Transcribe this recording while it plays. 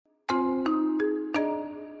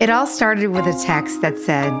It all started with a text that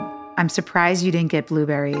said, "I'm surprised you didn't get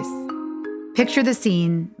blueberries." Picture the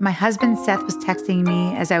scene. My husband Seth was texting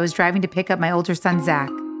me as I was driving to pick up my older son Zach.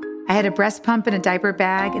 I had a breast pump and a diaper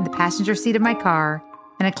bag in the passenger seat of my car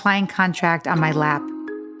and a client contract on my lap.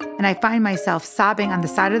 And I find myself sobbing on the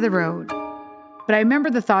side of the road. But I remember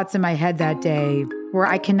the thoughts in my head that day were,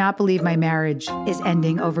 I cannot believe my marriage is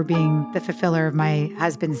ending over being the fulfiller of my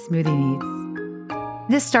husband's smoothie needs.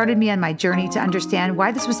 This started me on my journey to understand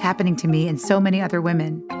why this was happening to me and so many other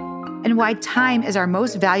women, and why time is our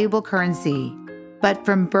most valuable currency, but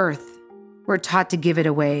from birth, we're taught to give it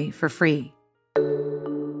away for free.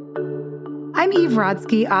 I'm Eve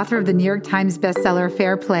Rodsky, author of the New York Times bestseller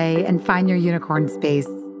Fair Play and Find Your Unicorn Space,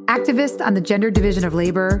 activist on the gender division of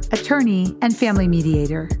labor, attorney, and family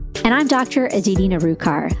mediator. And I'm Dr. Aditi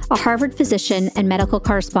Narukar, a Harvard physician and medical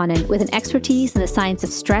correspondent with an expertise in the science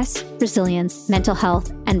of stress, resilience, mental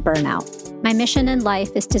health, and burnout. My mission in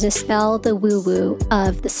life is to dispel the woo-woo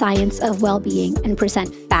of the science of well-being and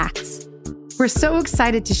present facts. We're so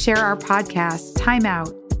excited to share our podcast, Time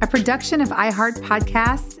Out, a production of iHeart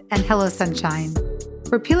Podcasts and Hello Sunshine.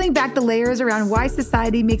 We're peeling back the layers around why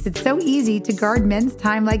society makes it so easy to guard men's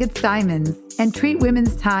time like it's diamonds and treat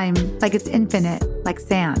women's time like it's infinite, like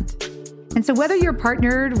sand. And so whether you're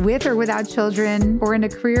partnered with or without children or in a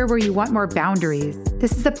career where you want more boundaries,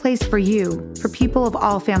 this is a place for you, for people of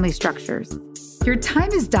all family structures. Your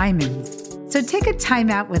time is diamonds. So take a time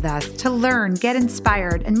out with us to learn, get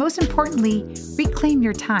inspired, and most importantly, reclaim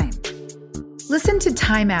your time. Listen to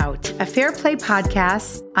Time Out, a Fair Play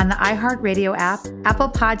podcast on the iHeartRadio app, Apple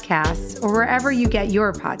Podcasts, or wherever you get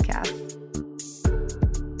your podcasts.